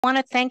want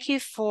to thank you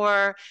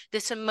for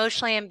this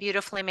emotionally and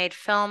beautifully made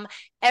film.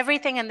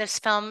 Everything in this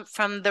film,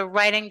 from the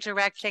writing,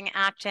 directing,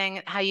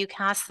 acting, how you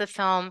cast the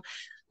film,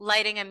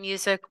 lighting and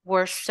music,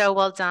 were so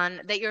well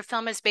done. That your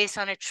film is based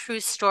on a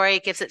true story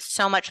gives it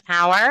so much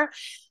power.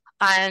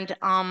 And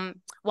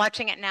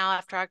watching it now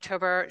after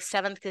October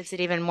 7th gives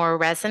it even more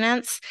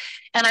resonance.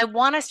 And I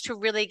want us to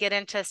really get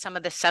into some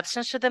of the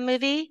substance of the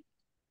movie.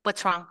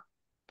 What's wrong?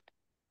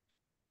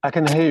 I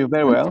can hear you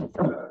very well.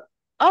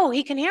 Oh,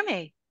 he can hear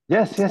me.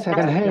 Yes, yes, I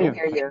can hear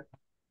you.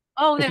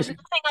 Oh, If there's you,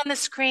 nothing on the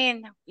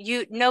screen.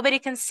 Nobody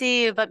can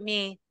see you but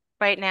me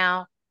right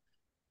now.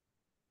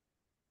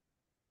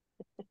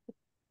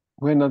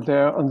 we're not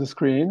there on the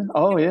screen.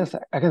 Oh, yes,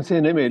 I can see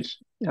an image.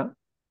 Yeah.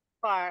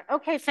 Far.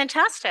 Okay,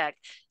 fantastic.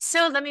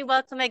 So let me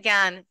welcome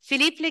again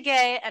Philippe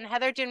Guay and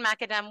Heather Dune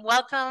Macadam.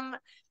 Welcome.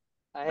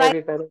 Hi, By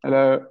everybody.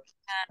 Hello.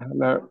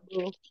 Hello.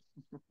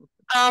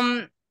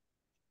 um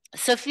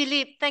So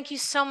Philippe, thank you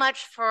so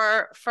much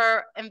for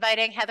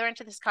inviting Heather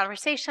into this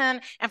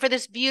conversation and for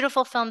this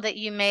beautiful film that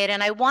you made.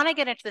 And I want to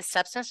get into the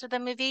substance of the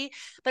movie,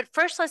 but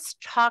first let's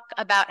talk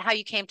about how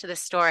you came to the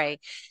story.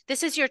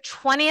 This is your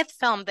 20th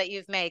film that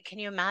you've made. Can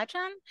you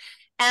imagine?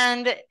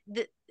 And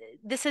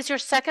this is your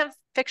second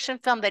fiction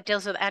film that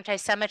deals with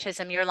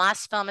anti-Semitism. Your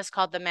last film is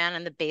called The Man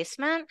in the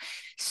Basement.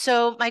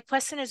 So my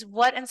question is,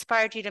 what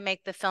inspired you to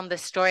make the film The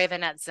Story of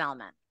Annette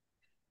Zelman?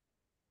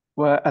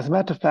 Well, as a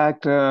matter of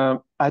fact,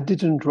 I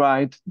didn't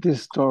write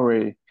this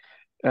story.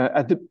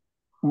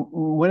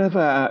 Whenever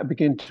I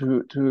begin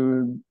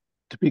to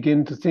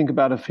begin to think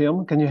about a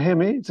film, can you hear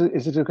me?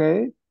 Is it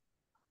okay?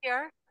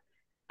 Here?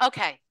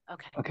 Okay,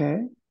 okay.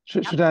 Okay.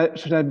 Yep.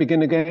 Should I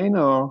begin again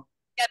or?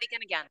 Yeah,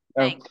 begin again.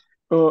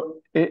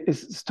 Oh,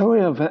 Thanks.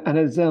 Story of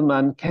Annette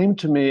Zelman came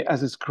to me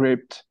as a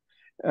script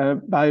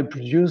by a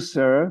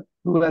producer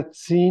who had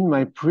seen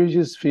my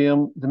previous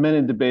film, The Man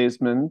in the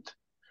Basement,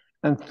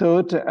 and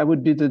thought I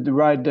would be the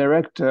right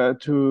director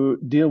to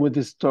deal with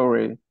this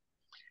story.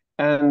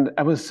 And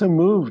I was so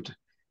moved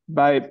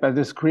by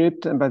the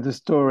script and by the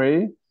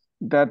story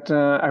that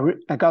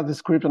I got the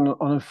script on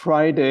a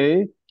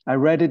Friday. I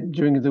read it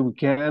during the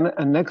weekend,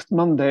 and next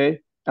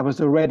Monday I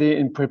was already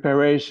in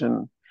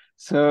preparation.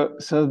 So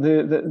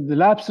the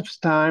lapse of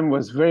time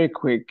was very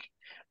quick,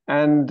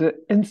 and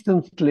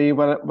instantly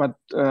what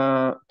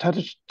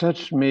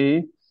touched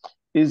me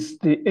is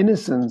the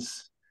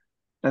innocence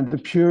and the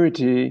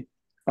purity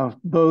of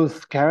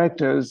both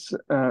characters,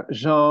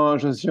 Jean,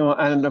 Josian,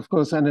 and of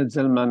course Annette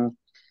Zelman.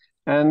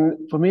 And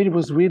for me, it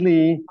was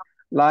really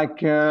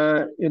like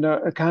a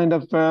kind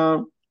of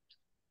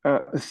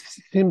a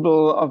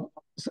symbol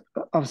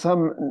of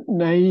some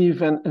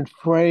naive and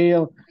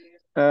frail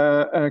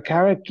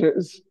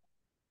characters.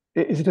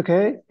 Is it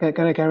okay?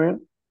 Can I carry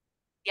on?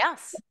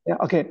 Yes. Yeah.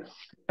 Okay.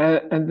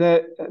 And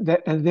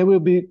they will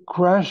be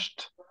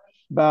crushed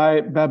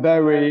by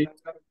barbarity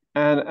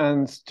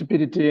and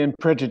stupidity and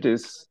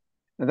prejudice.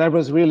 And that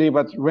was really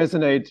what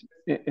resonated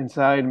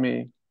inside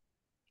me.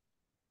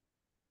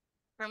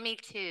 For me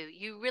too.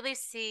 You really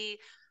see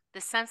the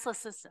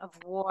senselessness of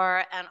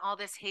war and all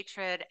this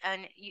hatred,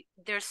 and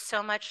there's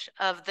so much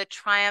of the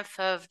triumph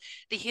of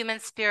the human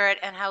spirit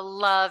and how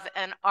love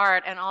and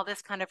art and all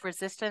this kind of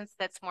resistance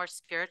that's more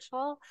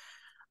spiritual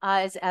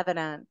is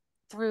evident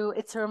through.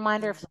 It's a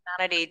reminder of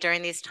humanity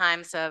during these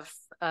times of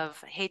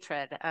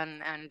hatred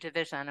and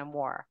division and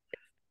war.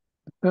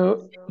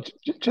 So,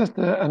 just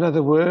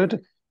another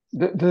word.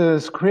 The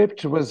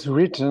script was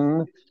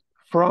written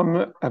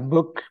from a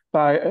book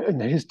by a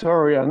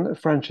historian, a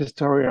French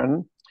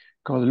historian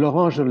called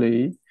Laurent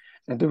Joly,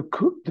 and the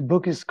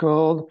book is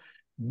called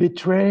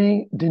Denunciating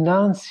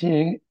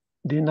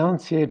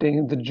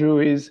the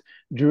Jews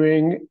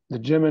During the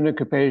German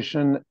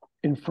Occupation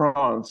in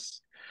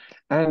France.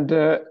 And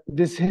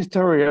this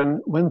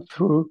historian went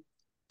through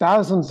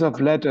thousands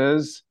of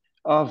letters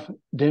of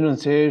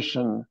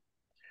denunciation,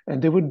 and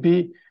there would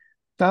be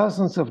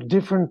thousands of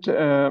different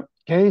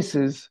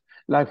cases,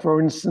 like,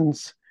 for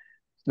instance,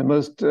 the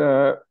most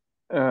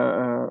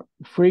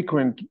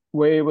frequent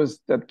way was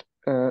that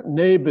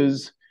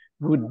neighbors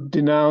would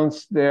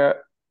denounce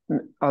their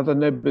other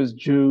neighbors,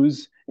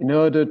 Jews, in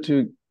order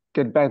to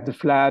get back the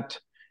flat,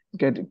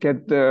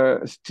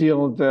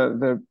 steal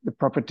the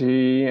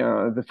property,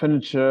 the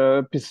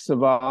furniture, pieces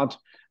of art.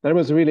 That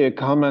was really a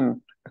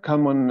common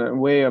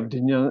way of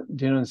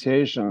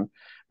denunciation.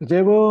 But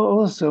there were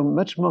also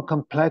much more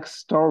complex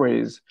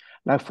stories,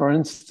 like, for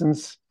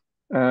instance,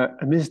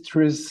 a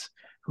mistress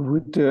who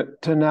would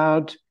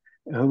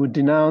who would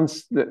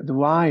denounce the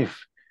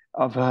wife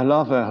of her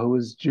lover who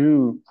was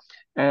Jew,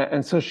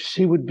 and so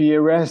she would be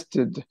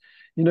arrested.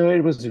 You know,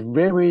 it was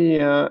very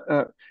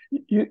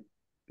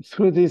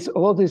through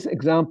all this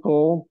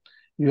example,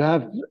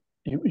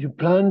 you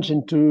plunge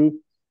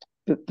into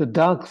the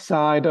dark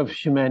side of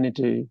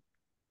humanity.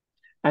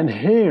 And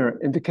here,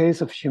 in the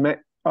case of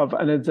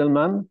Annette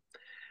Zelman,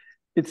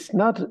 it's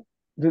not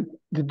the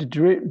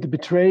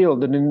betrayal,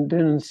 the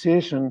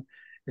denunciation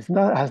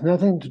has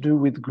nothing to do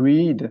with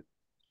greed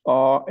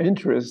or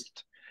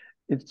interest.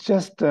 It's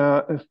just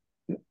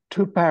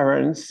two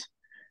parents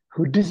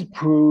who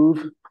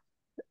disapprove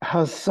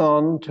her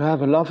son to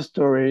have a love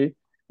story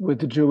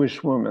with a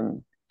Jewish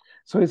woman.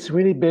 So it's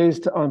really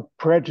based on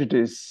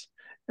prejudice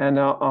and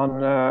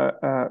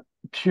on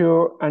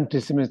pure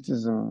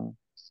anti-Semitism.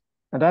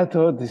 And I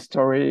thought this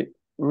story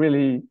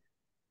really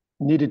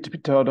needed to be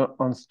told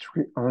on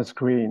a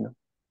screen.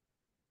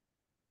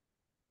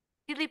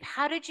 Philippe,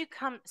 how did you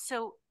come?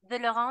 So the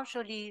Laurent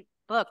Joly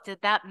book,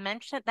 did that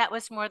mention that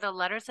was more the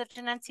letters of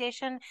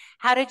denunciation?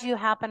 How did you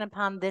happen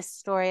upon this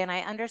story? And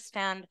I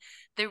understand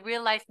the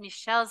real life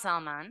Michelle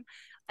Zelman,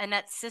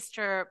 Annette's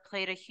sister,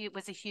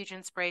 was a huge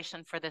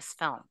inspiration for this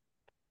film.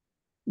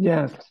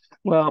 Yes.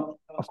 Well,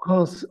 of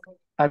course,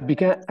 I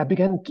began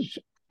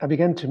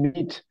to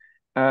meet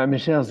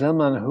Michelle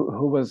Zelman,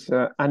 who was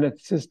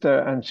Annette's sister,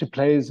 and she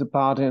plays a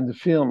part in the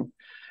film.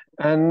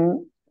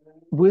 And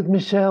with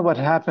Michelle, what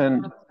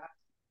happened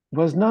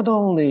was not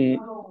only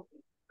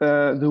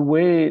the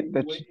way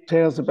that she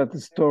tells about the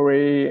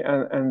story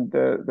and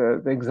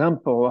the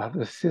example of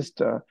the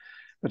sister,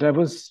 but I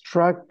was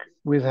struck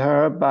with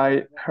her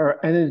by her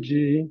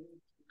energy,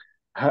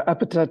 her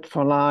appetite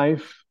for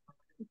life,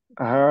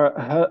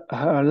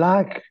 her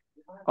lack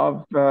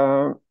of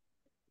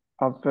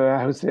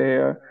I would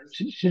say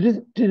she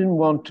didn't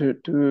want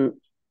to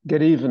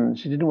get even.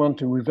 She didn't want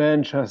to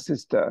revenge her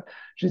sister.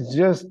 She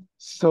just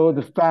saw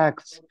the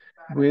facts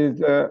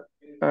with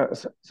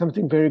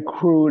something very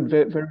crude,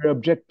 very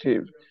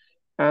objective,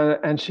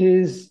 and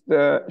she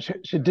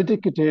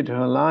dedicated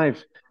her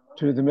life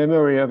to the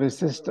memory of her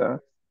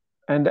sister.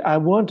 And I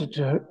wanted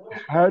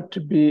her to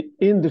be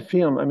in the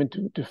film. I mean,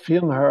 to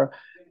film her,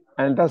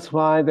 and that's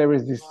why there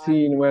is this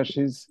scene where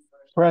she's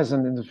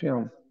present in the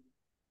film.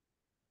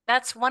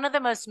 That's one of the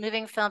most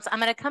moving films. I'm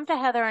going to come to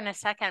Heather in a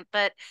second,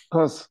 but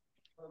Because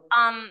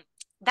um,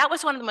 that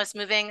was one of the most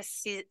moving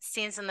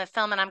scenes in the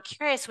film. And I'm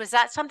curious, was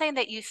that something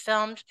that you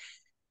filmed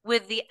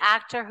with the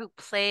actor who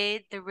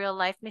played the real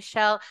life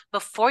Michelle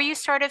before you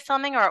started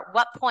filming, or at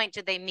what point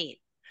did they meet?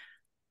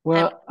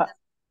 And well,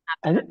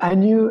 I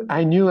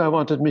knew I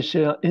wanted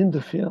Michelle in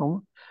the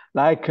film,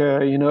 like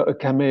a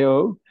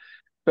cameo,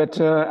 but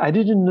I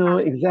didn't know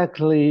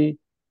exactly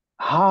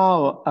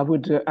how I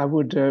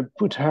would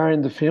put her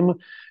in the film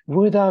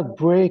without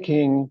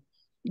breaking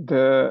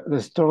the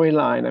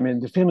storyline. I mean,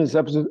 the film is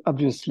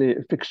obviously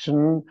a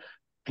fiction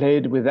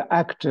played with the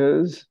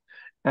actors,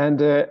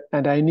 and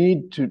I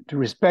need to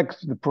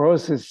respect the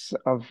process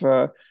of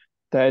the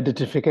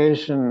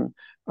identification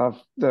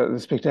of the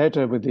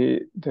spectator with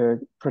the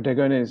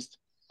protagonist.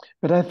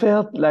 But I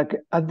felt like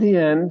at the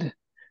end,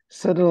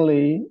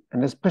 suddenly,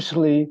 and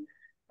especially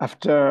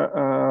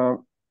after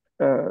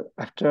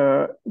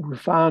we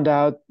found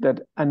out that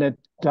Annette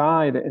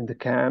died in the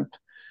camp,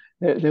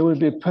 there would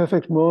be a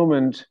perfect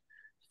moment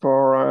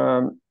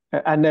for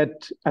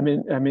Annette, I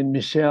mean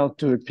Michelle,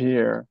 to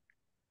appear.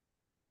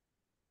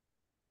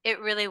 it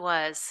really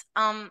was.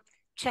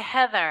 To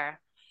Heather.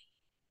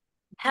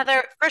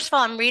 Heather, first of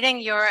all, I'm reading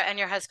your and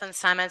your husband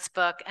Simon's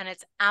book, and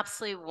it's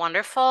absolutely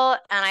wonderful.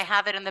 And I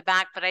have it in the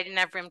back, but I didn't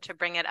have room to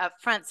bring it up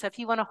front. So if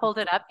you want to hold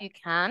it up, you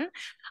can.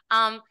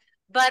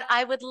 But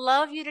I would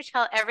love you to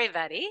tell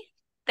everybody,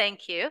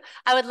 thank you.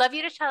 I would love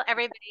you to tell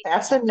everybody.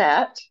 That's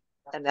Annette,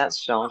 and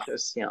that's Jean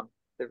Josien,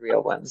 the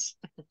real ones.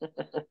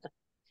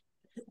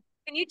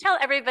 Can you tell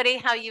everybody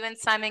how you and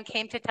Simon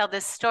came to tell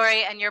this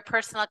story and your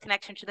personal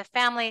connection to the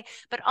family,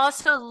 but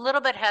also a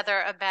little bit,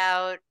 Heather,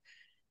 about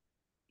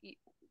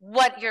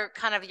what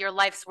your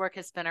life's work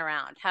has been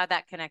around, how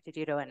that connected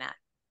you to Annette?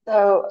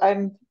 So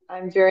I'm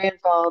very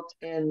involved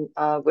in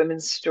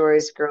women's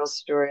stories, girls'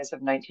 stories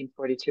of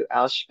 1942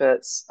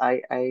 Auschwitz.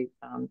 I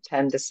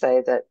tend to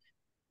say that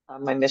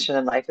my mission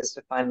in life is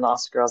to find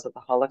lost girls of the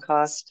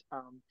Holocaust.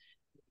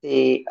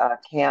 The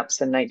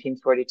camps in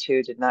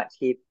 1942 did not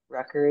keep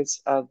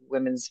records of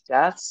women's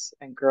deaths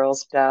and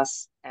girls'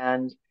 deaths,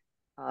 and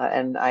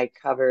I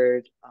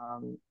covered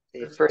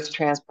the first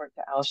transport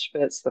to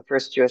Auschwitz. The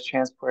first Jewish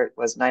transport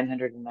was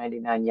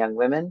 999 young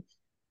women,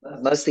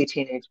 mostly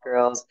teenage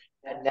girls.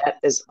 Annette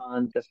is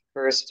on the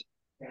first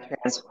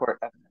transport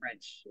of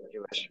French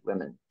Jewish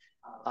women.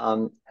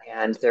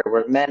 And there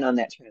were men on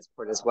that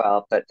transport as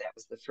well, but that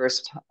was the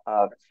first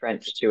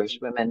French Jewish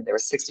women. There were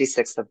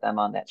 66 of them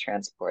on that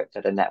transport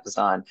that Annette was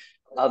on.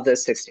 Of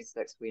those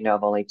 66, we know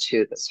of only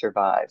two that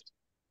survived.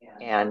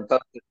 And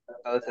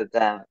both of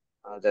them,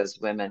 those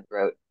women,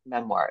 wrote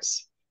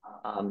memoirs,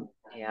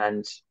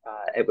 and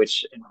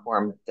which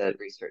informed the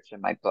research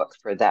in my book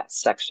for that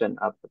section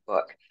of the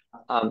book.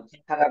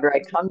 However, I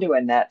come to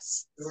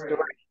Annette's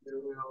story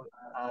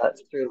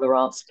through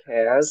Laurence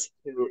Cares,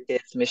 who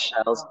is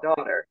Michelle's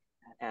daughter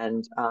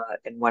and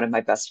one of my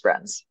best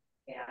friends.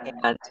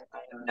 And I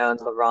have known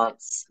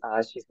Laurence.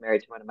 She's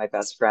married to one of my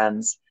best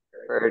friends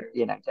for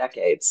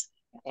decades,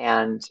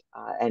 and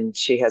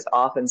she has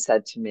often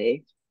said to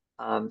me,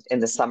 in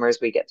the summers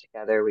we get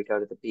together, we go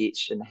to the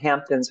beach in the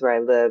Hamptons where I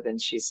live,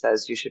 and she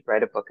says you should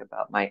write a book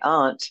about my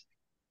aunt,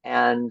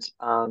 and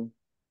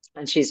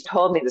and she's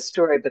told me the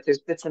story, but there's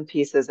bits and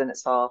pieces, and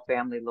it's all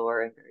family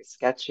lore and very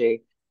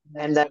sketchy.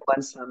 And then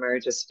one summer,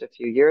 just a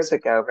few years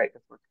ago, right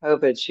before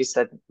COVID, she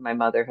said, my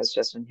mother has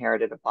just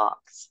inherited a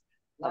box.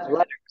 of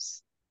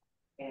letters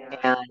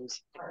and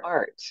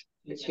art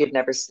that she had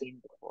never seen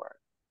before.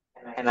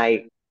 And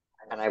I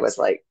was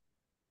like,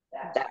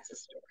 that's a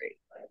story.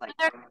 Like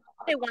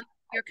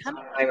You're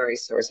coming. primary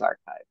source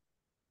archive.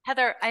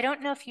 Heather, I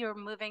don't know if you're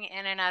moving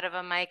in and out of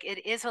a mic.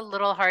 It is a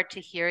little hard to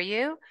hear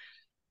you.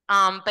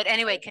 But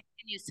anyway,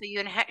 continue. So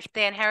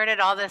they inherited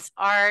all this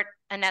art,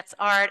 Annette's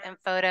art and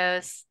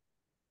photos.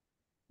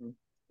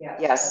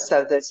 Yes,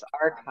 so this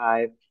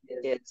archive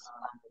is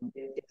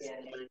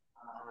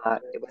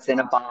it was in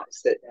a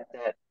box that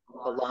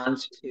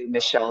belonged to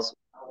Michelle's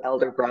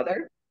elder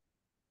brother,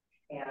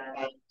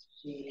 and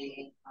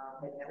she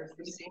had never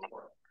seen it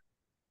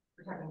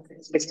for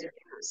 60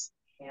 years.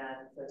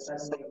 And so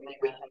suddenly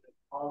we have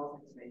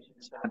all this information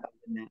about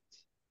the net.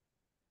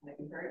 Can I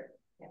be heard?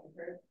 Can't be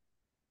heard?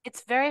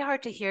 It's very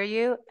hard to hear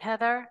you,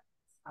 Heather.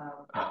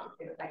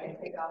 If I can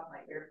take off my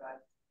earbuds.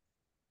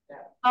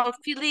 Oh,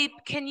 Philippe,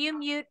 can you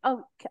mute?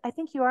 Oh, I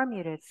think you are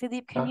muted.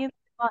 Philippe, can you mute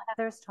while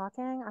Heather's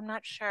talking? I'm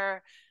not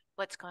sure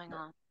what's going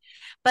on.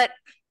 But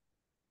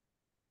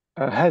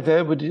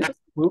Heather, would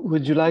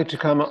you like to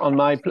come on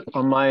my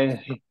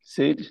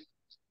seat?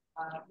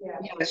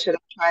 Yeah, should I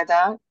try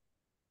that?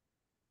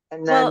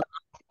 And then, well,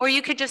 or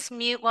you could just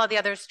mute while the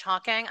other's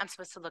talking. I'm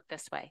supposed to look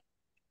this way.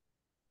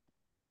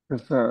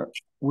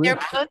 They're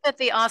both at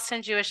the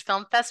Austin Jewish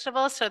Film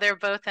Festival, so they're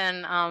both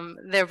in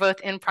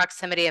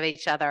proximity of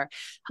each other.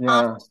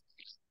 Yeah.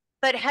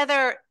 But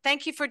Heather,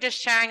 thank you for just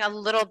sharing a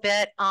little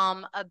bit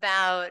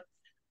about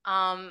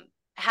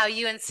how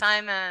you and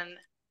Simon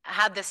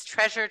had this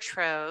treasure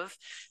trove.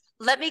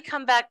 Let me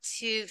come back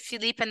to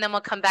Philippe, and then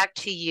we'll come back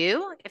to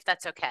you, if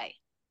that's okay.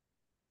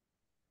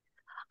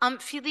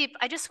 Philippe,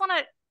 I just want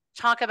to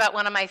talk about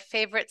one of my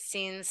favorite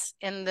scenes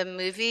in the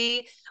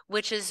movie,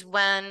 which is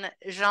when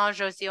Jean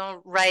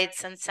Josillon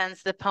writes and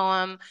sends the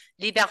poem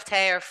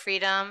Liberté, or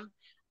freedom.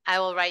 I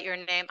will write your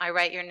name. I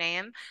write your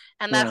name.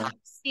 And that whole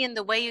scene,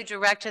 the way you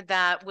directed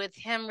that with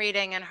him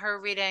reading and her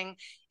reading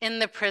in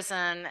the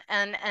prison,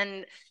 and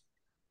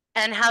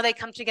how they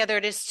come together,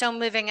 it is so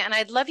moving. And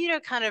I'd love you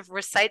to kind of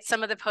recite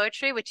some of the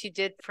poetry, which you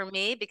did for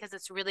me, because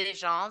it's really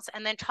Jean's,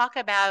 and then talk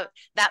about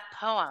that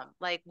poem,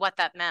 like what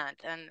that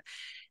meant, and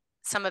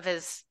some of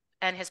his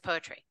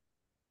poetry.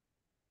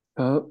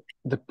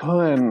 The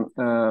poem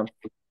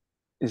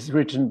is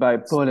written by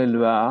Paul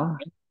Éluard,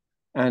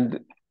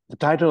 and the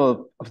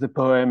title of the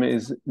poem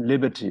is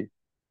Liberty.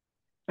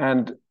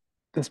 And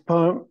this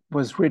poem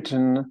was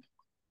written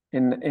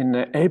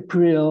in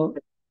April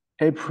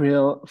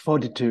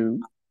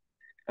 42,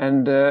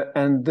 and of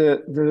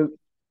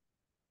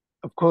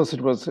course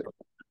it was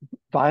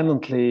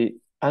violently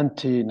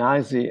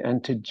anti-Nazi,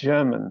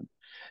 anti-German,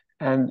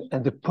 and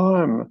the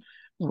poem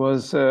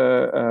was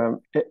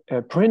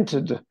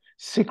printed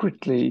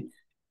secretly,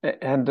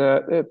 and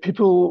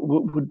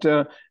people would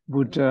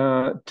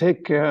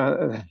take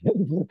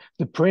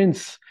the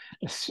prints,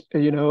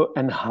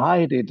 and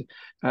hide it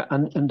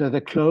under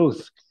the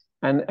clothes,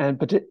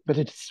 but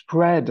it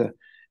spread.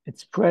 It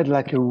spread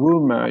like a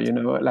rumor,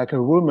 like a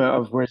rumor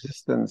of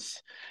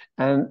resistance.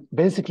 And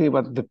basically,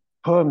 what the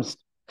poem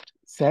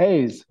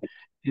says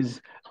is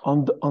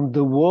on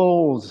the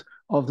walls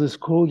of the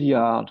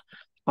schoolyard,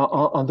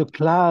 on the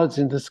clouds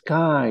in the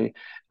sky,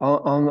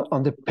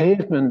 on the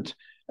pavement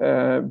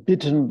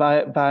bitten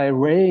by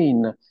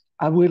rain,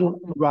 I will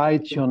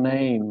write your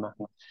name.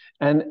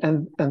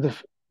 And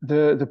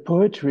the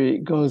poetry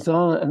goes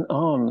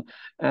on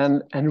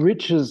and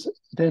reaches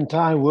the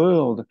entire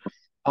world.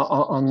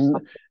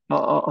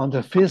 On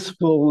the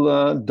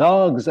fistful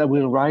dogs, I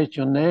will write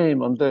your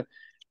name.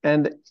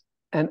 And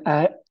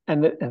at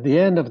the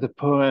end of the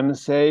poem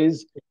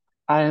says,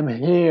 I am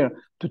here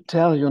to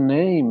tell your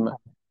name,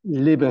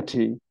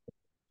 Liberty.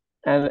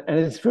 And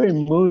it's very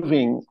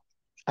moving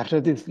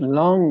after this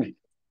long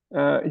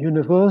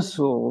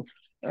universal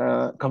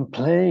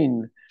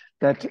complaint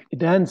that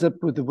it ends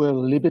up with the word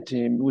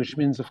liberty, which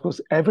means, of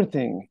course,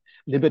 everything.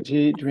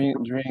 Liberty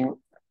during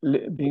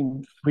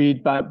being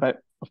freed by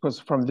of course,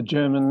 from the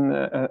German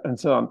and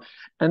so on.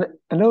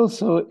 And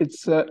also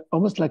it's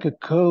almost like a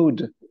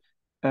code,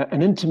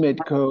 an intimate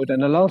code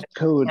and a love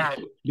code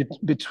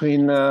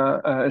between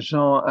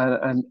Jean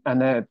and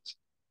Annette.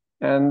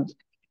 And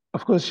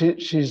of course,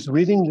 she's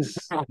reading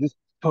this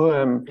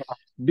poem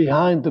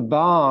behind the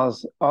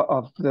bars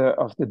of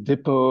the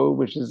depot,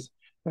 which is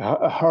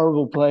a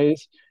horrible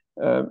place.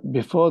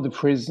 Before the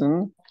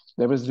prison,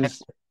 there was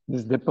this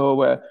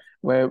depot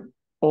where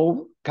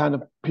all kind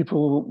of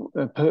people,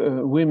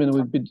 women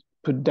would be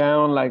put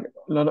down, like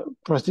a lot of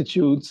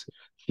prostitutes,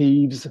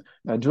 thieves,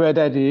 drug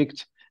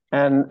addict,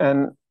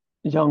 and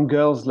young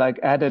girls like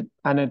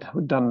Annette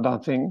who'd done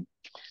nothing.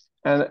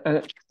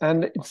 And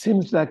it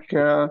seems like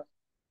the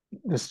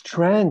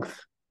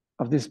strength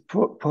of this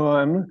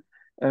poem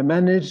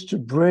managed to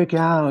break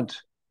out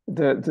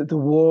the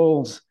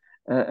walls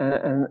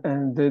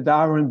and the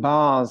iron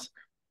bars,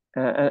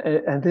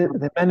 and they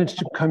managed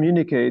to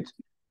communicate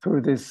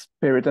through this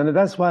spirit. And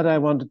that's what I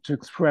wanted to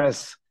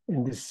express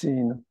in this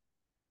scene.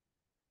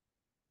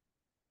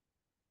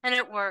 And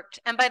it worked.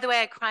 And by the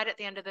way, I cried at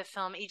the end of the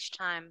film each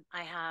time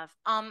I have.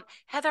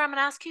 Heather, I'm going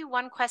to ask you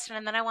one question,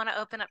 and then I want to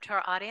open up to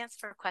our audience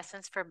for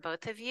questions for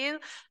both of you.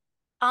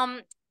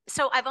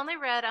 So I've only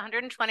read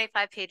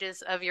 125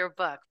 pages of your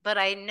book, but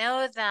I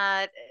know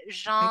that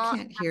Jean. I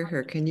can't hear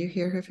her. Can you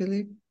hear her,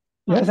 Philippe?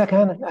 Yes, I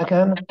can.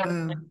 Oh,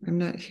 I'm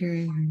not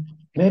hearing her.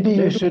 Maybe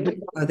you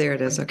should. Oh, there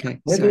it is. Okay.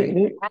 Maybe, Sorry.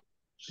 maybe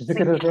should I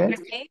get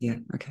okay? Yeah.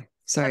 Okay.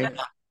 Sorry.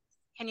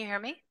 Can you hear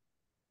me?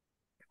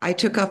 I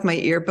took off my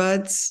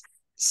earbuds.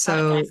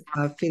 So,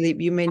 Okay.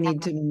 Philippe, you may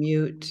need to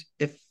mute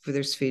if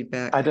there's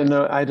feedback. I don't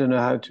know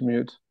how to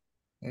mute.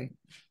 Okay.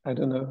 I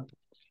don't know.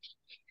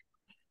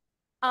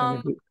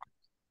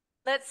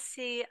 Let's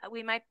see.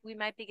 We might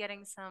be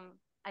getting some.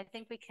 I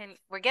think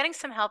we're getting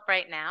some help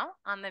right now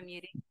on the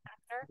muting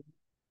factor.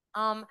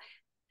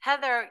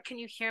 Heather, can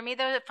you hear me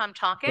though if I'm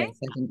talking?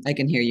 Yes, I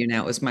can hear you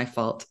now. It was my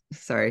fault.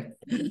 Sorry.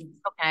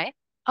 Okay.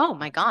 Oh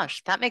my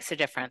gosh, that makes a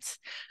difference.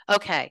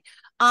 Okay.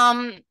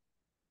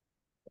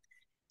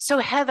 So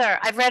Heather,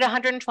 I've read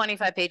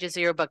 125 pages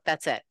of your book.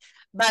 That's it.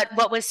 But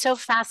what was so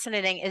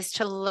fascinating is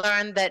to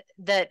learn that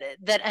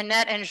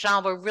Annette and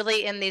Jean were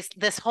really in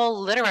this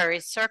whole literary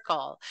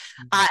circle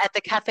at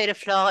the Café de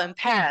Flore in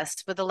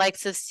Paris with the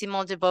likes of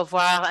Simone de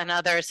Beauvoir and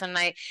others. And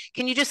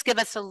can you just give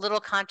us a little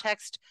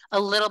context, a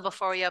little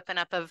before we open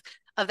up of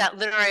that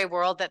literary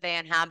world that they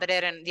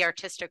inhabited and the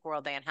artistic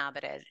world they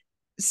inhabited?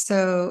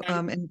 So,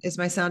 and is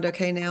my sound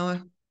okay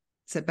now?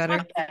 Is it better?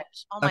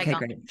 Perfect. Oh my Okay, God.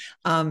 great.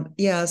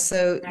 Yeah,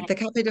 so the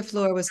Café de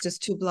Flore was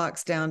just 2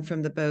 blocks down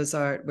from the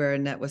Beaux-Arts where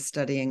Annette was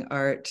studying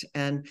art.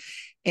 And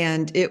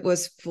it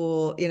was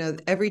full,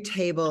 every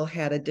table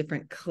had a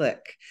different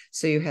clique.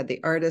 So you had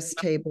the artist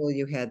table,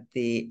 you had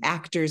the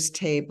actors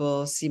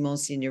table. Simon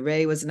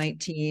Signoret was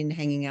 19,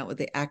 hanging out with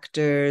the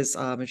actors.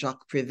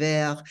 Jacques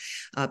Prévert,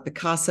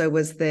 Picasso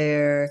was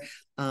there.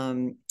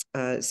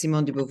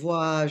 Simone de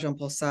Beauvoir,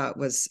 Jean-Paul Sartre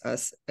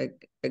was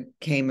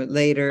came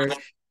later.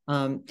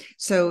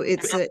 So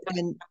it's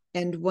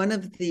and one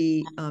of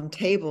the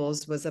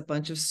tables was a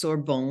bunch of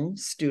Sorbonne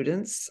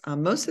students.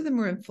 Most of them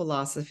were in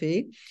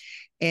philosophy.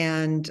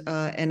 And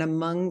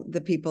among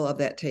the people of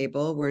that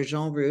table were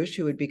Jean Rouch,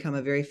 who would become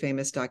a very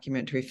famous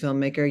documentary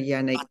filmmaker,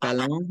 Yannick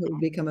Ballon, who would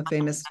become a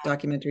famous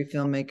documentary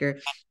filmmaker,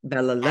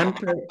 Bella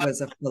Lempert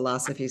was a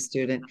philosophy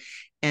student,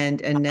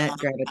 and Annette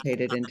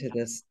gravitated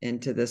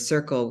into the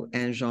circle,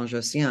 and Jean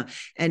Josselin.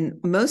 And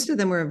most of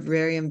them were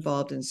very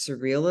involved in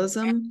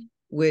surrealism,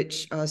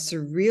 which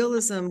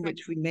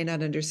we may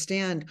not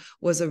understand,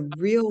 was a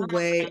real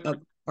way of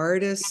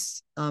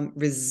artists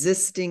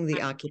resisting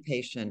the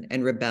occupation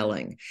and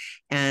rebelling.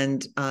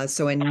 And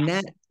so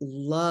Annette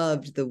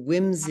loved the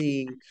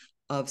whimsy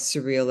of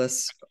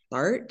surrealist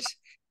art,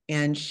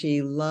 and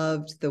she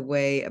loved the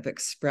way of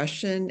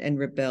expression and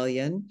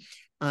rebellion.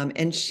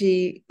 And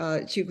she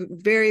was a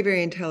very,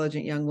 very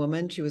intelligent young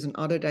woman. She was an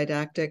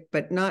autodidactic,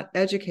 but not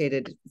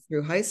educated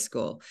through high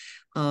school.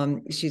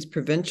 She's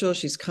provincial.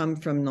 She's come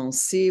from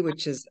Nancy,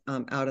 which is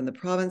out in the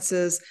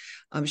provinces.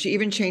 She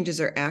even changes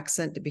her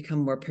accent to become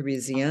more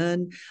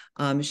Parisienne.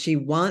 She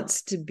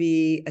wants to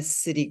be a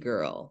city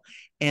girl,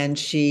 and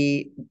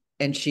she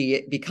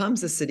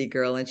becomes a city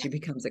girl, and she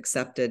becomes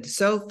accepted,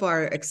 so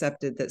far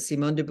accepted that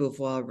Simone de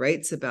Beauvoir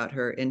writes about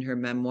her in her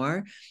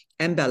memoir,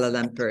 and Bella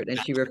Lempert. And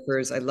she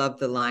refers, I love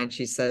the line,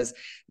 she says,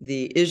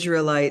 the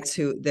Israelites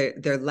who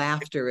their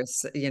laughter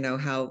is,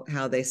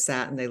 how they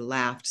sat and they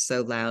laughed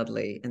so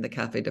loudly in the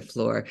Café de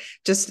Flore.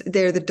 Just,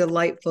 they're the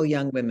delightful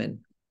young women.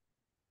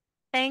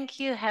 Thank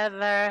you,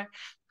 Heather.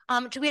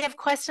 Do we have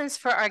questions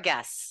for our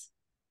guests?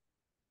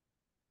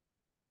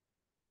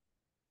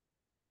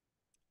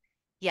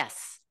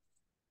 Yes.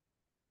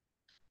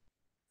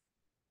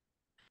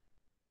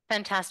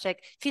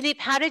 Fantastic. Philippe,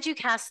 how did you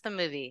cast the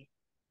movie?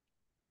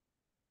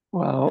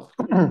 Well,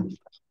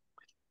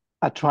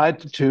 I tried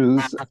to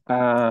choose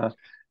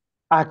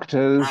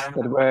actors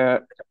that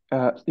were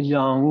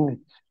young,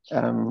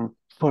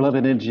 full of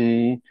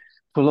energy,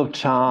 full of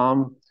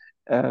charm.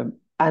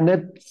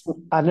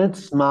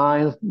 Annette's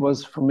smile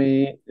was for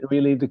me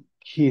really the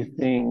key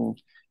thing.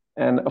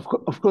 And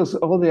of course,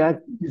 all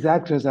these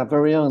actors are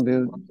very young.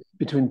 They're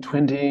between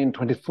 20 and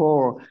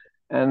 24.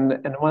 And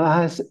when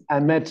I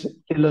met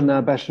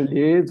Ilona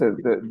Bachelier,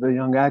 the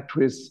young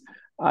actress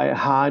I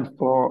hired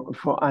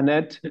for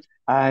Annette,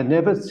 I had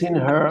never seen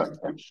her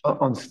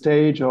on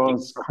stage or on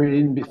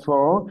screen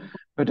before,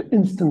 but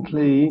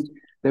instantly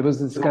there was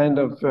this kind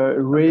of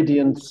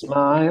radiant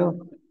smile,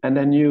 and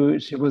I knew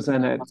she was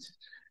Annette.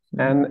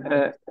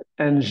 And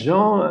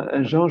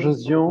Jean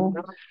Josselin,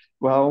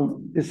 well,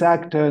 this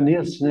actor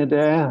Niels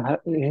Schneider,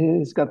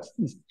 he's got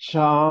this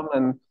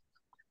charm,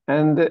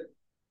 and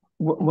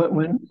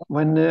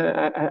when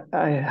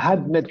I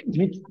had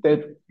meet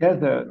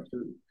together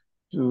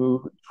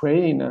to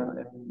train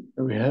and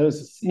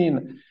rehearse a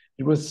scene,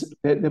 there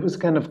was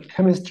kind of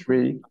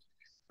chemistry,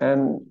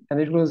 and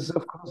it was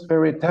of course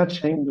very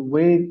touching the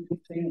way to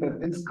think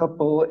that this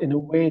couple in a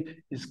way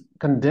is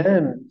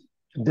condemned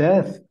to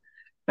death,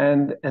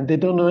 and they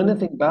don't know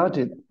anything about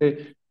it.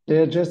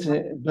 They're just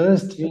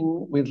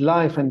bursting with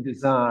life and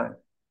desire.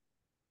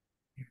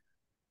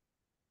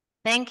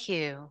 Thank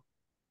you.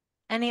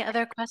 Any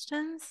other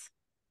questions?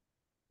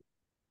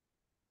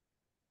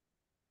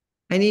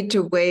 I need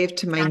to wave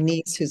to my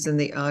niece who's in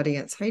the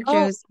audience. Hi,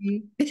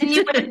 Josie.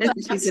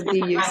 She's a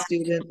BU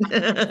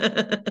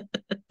student.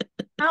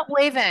 Not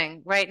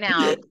waving right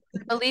now. I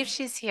believe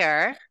she's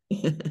here.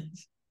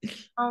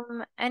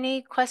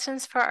 Any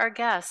questions for our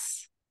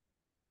guests?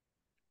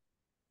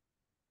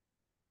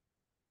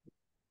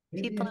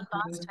 People in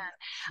Boston.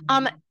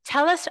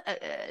 Tell us,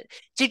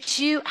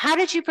 how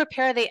did you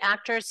prepare the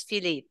actors,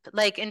 Philippe?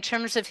 Like in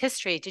terms of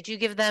history, did you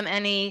give them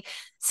any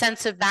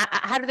sense of that?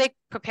 How do they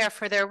prepare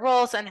for their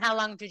roles, and how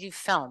long did you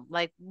film?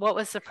 Like, what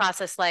was the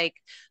process like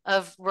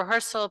of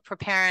rehearsal,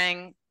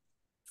 preparing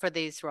for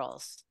these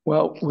roles?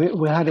 Well,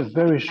 we had a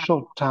very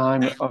short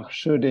time of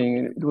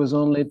shooting. It was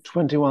only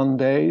 21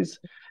 days.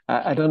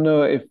 I don't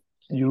know if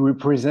you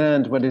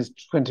represent what is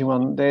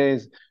 21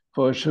 days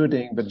for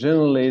shooting, but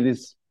generally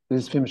this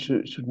film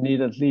should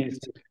need at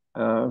least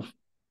uh,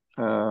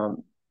 uh,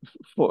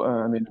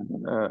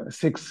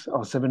 6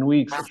 or 7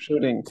 weeks of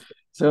shooting.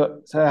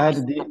 So I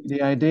had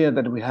the idea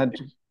that we had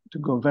to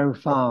go very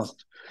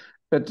fast.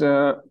 But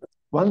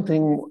one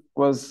thing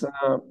was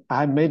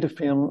I made a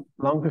film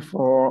long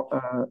before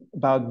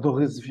about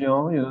Boris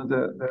Vian,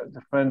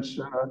 the French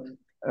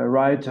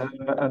writer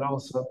and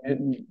also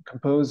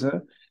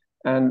composer,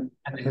 and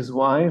his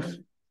wife.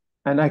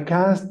 And I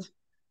cast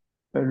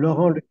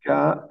Laurent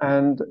Lucas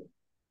and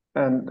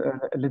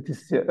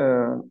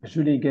Laetitia,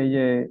 Julie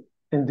Gaillet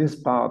in this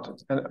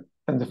part.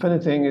 And the funny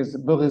thing is,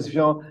 Boris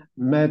Vian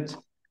met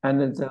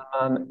Annette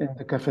Zelman in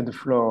the Café de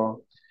Flore.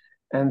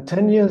 And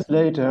 10 years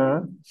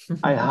later,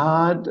 I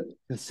had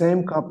the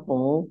same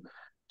couple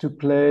to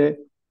play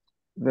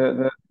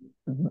the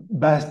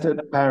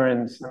bastard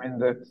parents. I mean,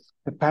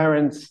 the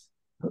parents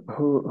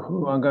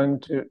who are going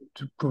to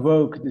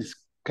provoke this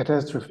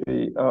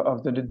catastrophe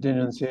of the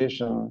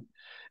denunciation.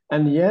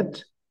 And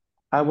yet,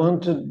 I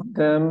wanted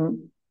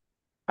them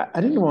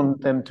I didn't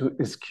want them to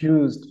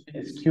excuse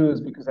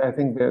because I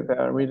think that they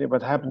are really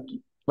what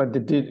they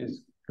did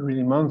is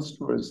really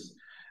monstrous.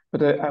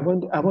 But I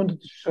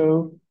wanted to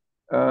show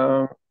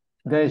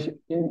their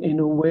in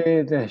a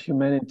way their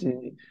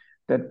humanity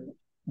that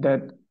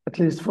that at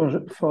least for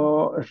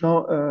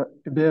Jean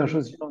Hubert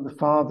Josian, the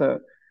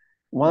father,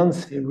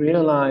 once he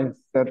realized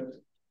that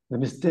the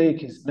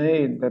mistake is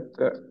made,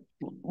 that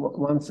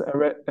once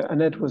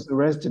Annette was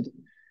arrested,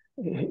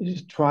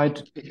 he tried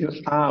to get her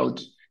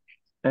out.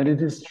 And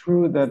it is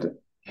true that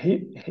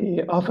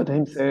he offered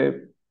himself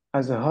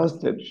as a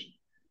hostage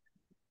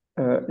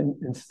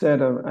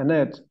instead of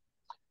Annette,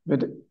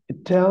 but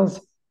it tells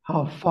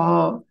how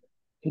far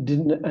he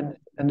didn't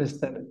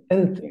understand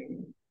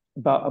anything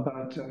about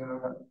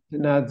the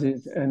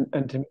Nazis and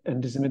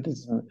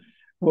anti-Semitism.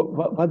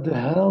 What the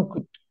hell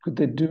could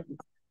they do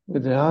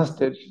with the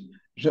hostage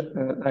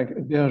like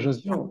Hubert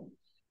Josian?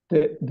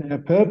 Their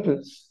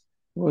purpose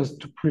was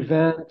to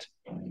prevent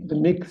the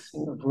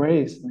mixing of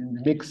race. I mean,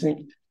 the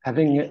mixing,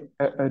 having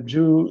a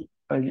Jew,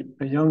 a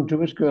young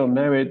Jewish girl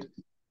married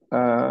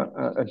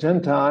a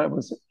Gentile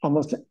was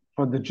almost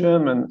for the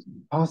German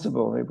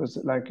possible. It was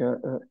like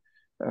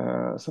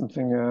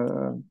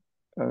something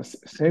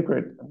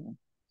sacred,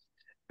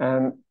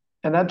 and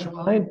I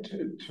tried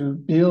to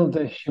build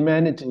the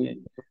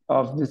humanity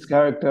of this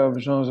character of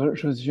Jean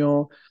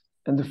Josian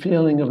and the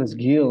feeling of his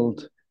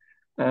guilt.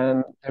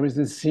 And there is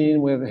this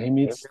scene where he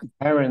meets the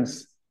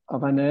parents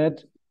of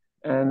Annette,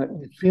 and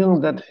we feel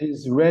that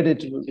he's ready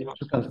to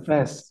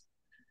confess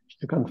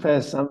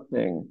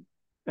something,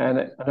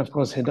 and of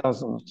course he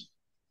doesn't.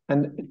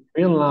 And in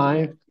real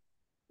life,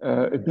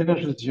 Hubert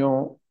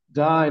Josian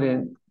died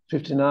in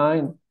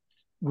 '59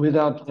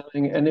 without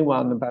telling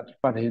anyone about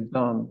what he'd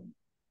done.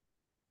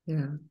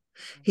 Yeah.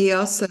 He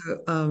also,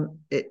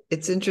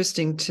 it's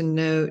interesting to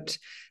note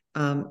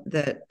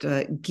that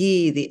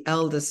Guy, the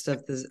eldest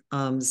of the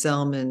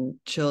Zelman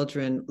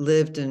children,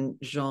 lived in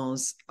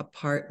Jean's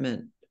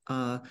apartment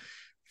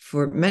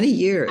for many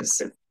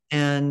years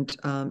and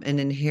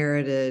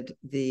inherited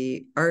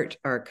the art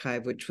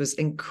archive, which was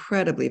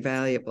incredibly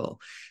valuable.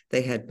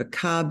 They had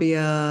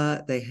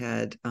Macadam, they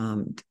had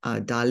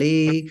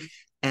Dali,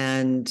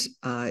 and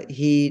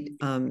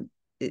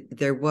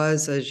there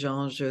was a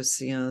Jean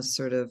Josian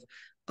sort of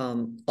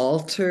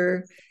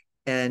altar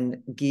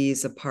in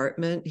Guy's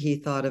apartment. He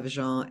thought of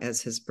Jean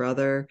as his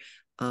brother,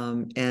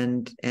 and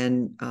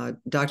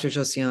Dr.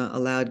 Josian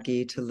allowed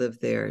Guy to live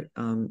there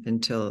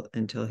until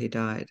he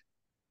died.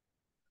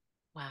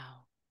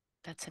 Wow,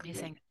 that's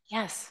amazing.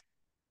 Yes.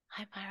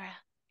 Hi, Myra.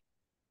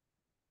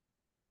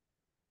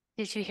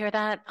 Did you hear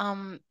that?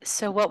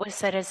 So what was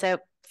said is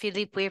that,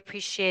 Philippe, we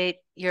appreciate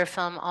your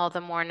film all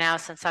the more now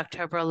since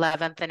October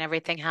 11th and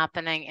everything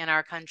happening in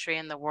our country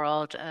and the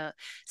world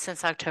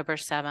since October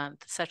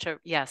 7th.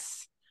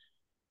 Yes,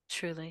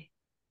 truly.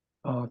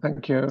 Oh,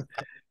 thank you.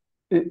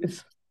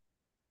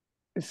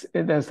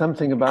 There's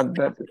something about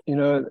that,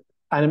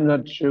 I'm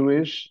not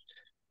Jewish.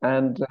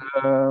 And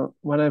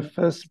when I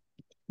first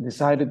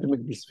decided to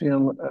make this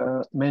film,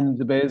 Men in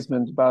the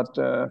Basement, about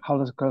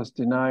Holocaust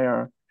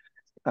denier,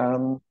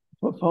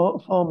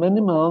 For many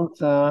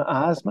months,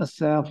 I asked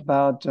myself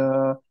about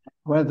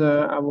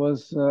whether I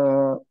was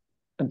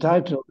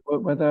entitled,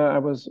 whether I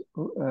was,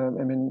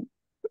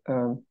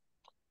 um,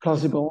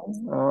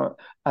 plausible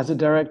as a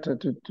director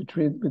to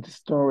treat with the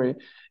story.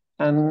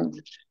 And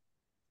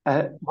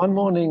one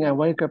morning I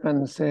wake up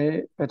and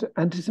say, but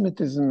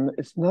anti-Semitism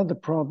is not the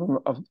problem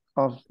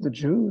of the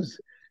Jews.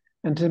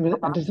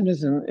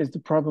 Anti-Semitism is the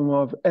problem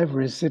of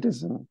every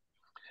citizen.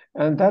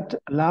 And that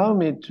allowed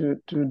me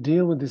to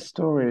deal with this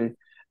story.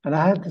 And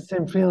I had the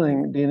same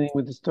feeling dealing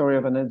with the story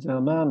of Annette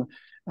Zelman.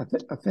 I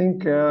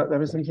think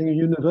there is something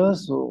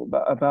universal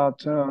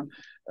about their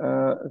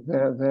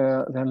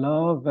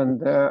love and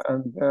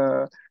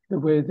the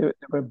way they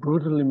were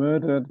brutally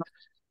murdered.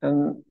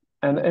 And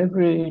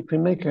every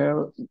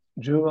filmmaker,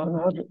 Jew or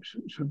not,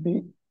 should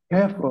be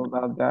careful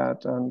about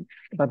that and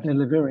about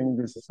delivering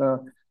this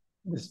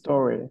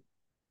story.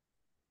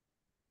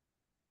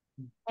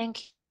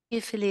 Thank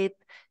you, Philippe.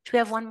 Do we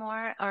have one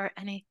more or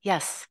any?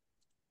 Yes.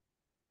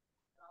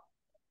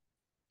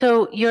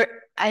 So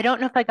I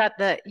don't know if I got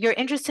you're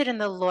interested in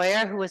the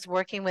lawyer who was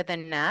working with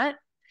Annette,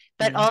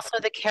 but also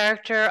the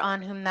character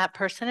on whom that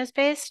person is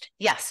based?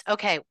 Yes.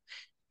 Okay.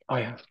 Oh,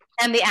 yeah.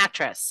 And the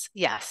actress.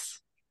 Yes.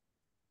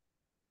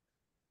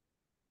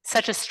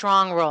 Such a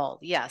strong role.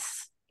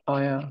 Yes. Oh,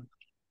 yeah.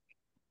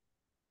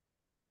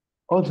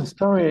 Oh, the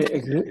story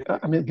exists.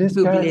 I mean, this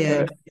Juliet,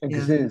 character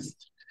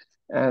exists,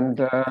 and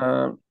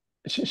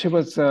she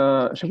was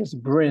a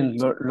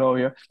brilliant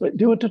lawyer. But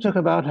do you want to talk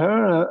about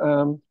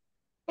her?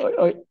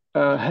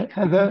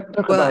 Heather,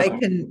 talk well,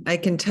 about her. I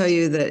can tell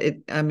you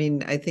that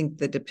I think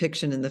the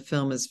depiction in the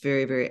film is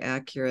very, very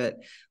accurate.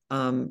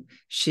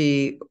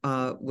 She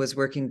was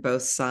working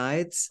both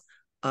sides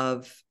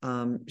of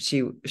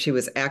she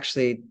was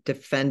actually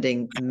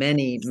defending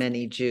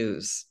many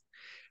Jews.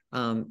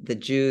 The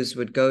Jews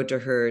would go to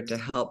her to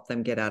help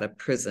them get out of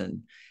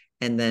prison,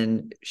 and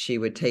then she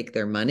would take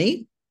their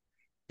money,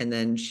 and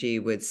then she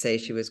would say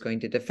she was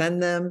going to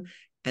defend them,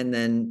 and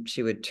then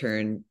she would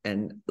turn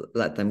and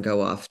let them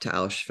go off to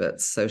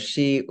Auschwitz. So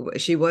she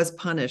was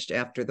punished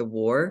after the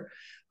war.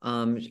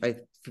 I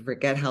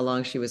forget how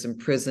long she was in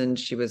prison.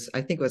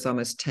 I think it was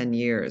almost 10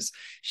 years.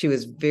 She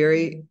was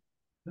very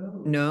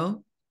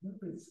no.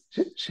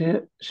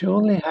 She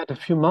only had a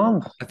few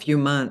months. A few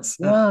months.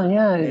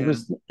 Yeah. It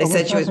was. They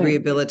said she was nothing.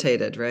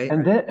 Rehabilitated, right?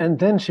 And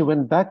then she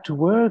went back to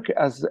work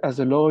as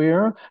a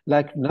lawyer,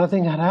 like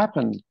nothing had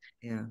happened.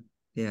 Yeah.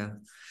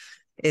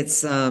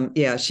 It's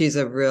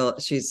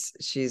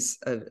she's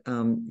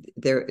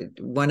they're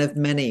one of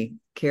many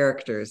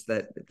characters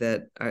that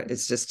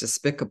it's just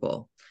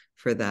despicable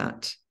for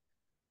that.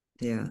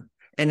 Yeah.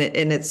 And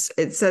it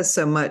says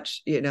so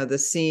much, the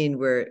scene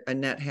where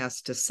Annette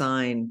has to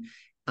sign,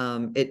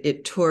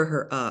 it tore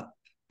her up.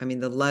 I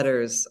mean, the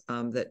letters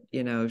that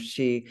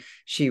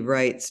she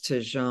writes to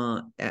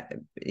Jean,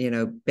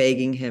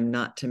 begging him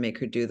not to make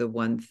her do the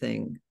one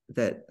thing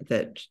that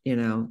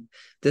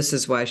this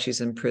is why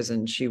she's in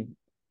prison.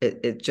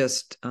 It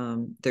just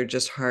they're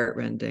just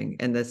heartrending,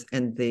 and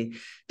the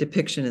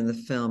depiction in the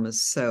film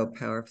is so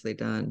powerfully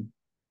done.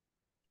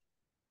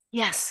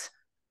 Yes,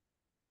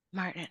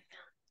 Martin.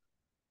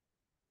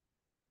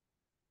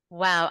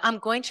 Wow, I'm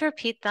going to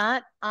repeat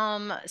that.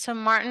 So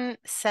Martin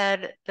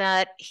said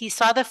that he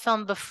saw the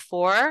film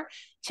before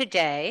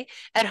today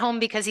at home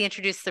because he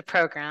introduced the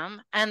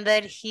program, and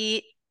that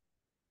he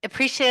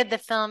appreciated the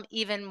film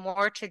even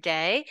more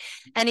today.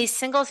 And he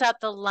singles out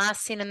the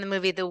last scene in the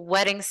movie, the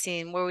wedding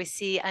scene, where we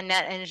see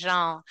Annette and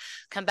Jean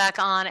come back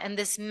on, and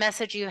this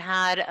message you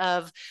had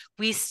of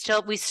we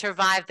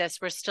survived this,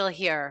 we're still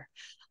here.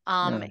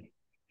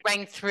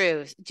 Rang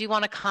through. Do you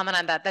want to comment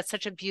on that? That's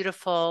such a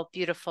beautiful,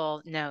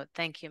 beautiful note.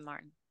 Thank you,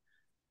 Martin.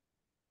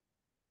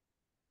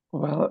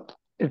 Well,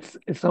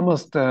 it's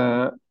almost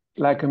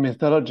like a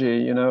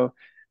mythology,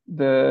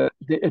 the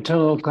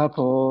eternal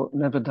couple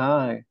never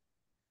die.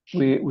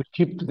 We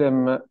keep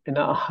them in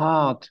our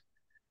heart,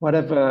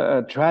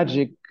 whatever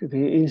tragic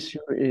the issue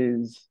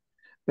is.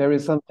 There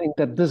is something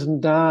that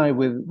doesn't die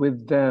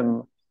with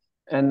them,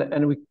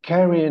 and we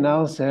carry in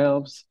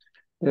ourselves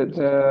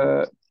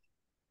the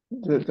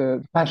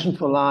passion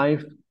for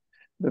life,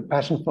 the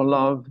passion for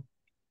love,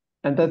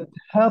 and that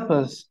help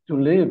us to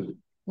live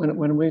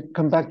when we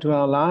come back to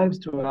our lives,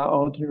 to our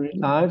ordinary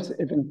lives,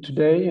 even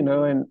today, in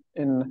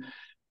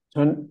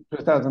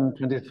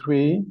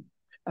 2023.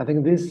 I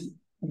think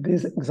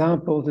this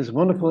example, this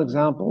wonderful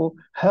example,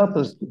 help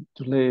us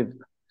to live.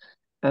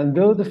 And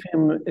though the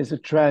film is a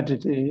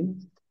tragedy,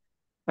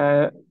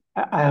 I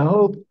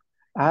hope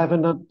I have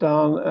not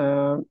done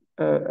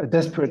a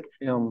desperate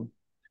film.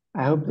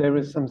 I hope there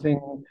is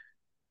something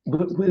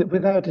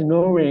without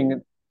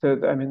ignoring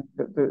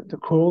the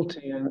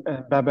cruelty and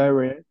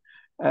barbarity.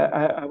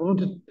 I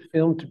wanted the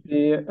film to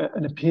be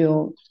an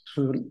appeal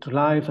to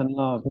life and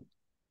love.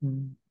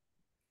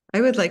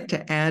 I would like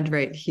to add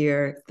right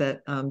here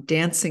that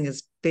dancing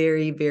is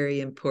very,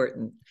 very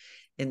important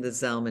in the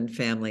Zelman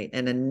family.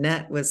 And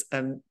Annette was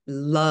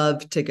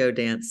loved to go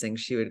dancing.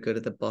 She would go to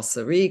the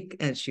Bosserique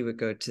and she would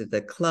go to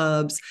the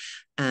clubs.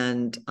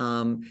 And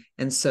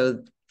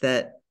so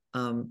that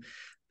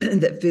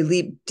that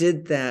Philippe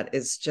did that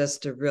is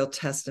just a real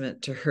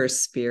testament to her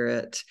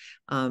spirit.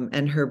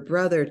 And her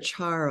brother,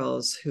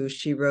 Charles, who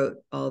she wrote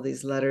all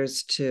these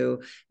letters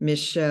to,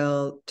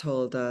 Michelle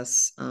told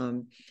us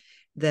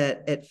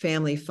that at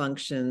family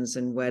functions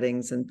and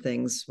weddings and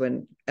things,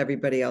 when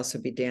everybody else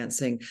would be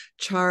dancing,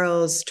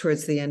 Charles,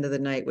 towards the end of the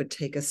night, would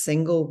take a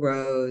single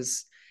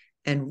rose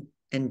and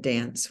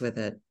dance with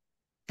it.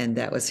 And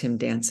that was him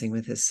dancing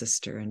with his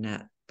sister,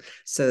 Annette.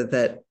 So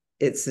that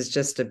it's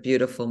just a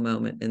beautiful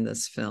moment in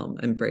this film,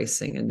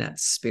 embracing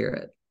Annette's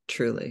spirit,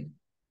 truly.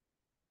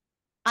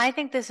 I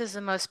think this is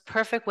the most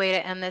perfect way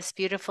to end this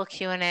beautiful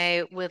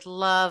Q&A with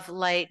love,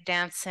 light,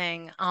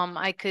 dancing.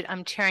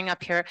 I'm tearing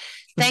up here.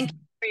 Thank you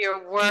for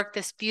your work,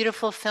 this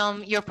beautiful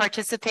film, your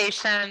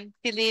participation,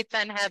 Philippe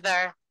and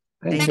Heather.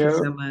 Thank you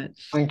you so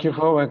much. Thank you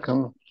for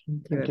welcome.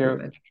 Thank you, Thank you.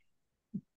 everybody.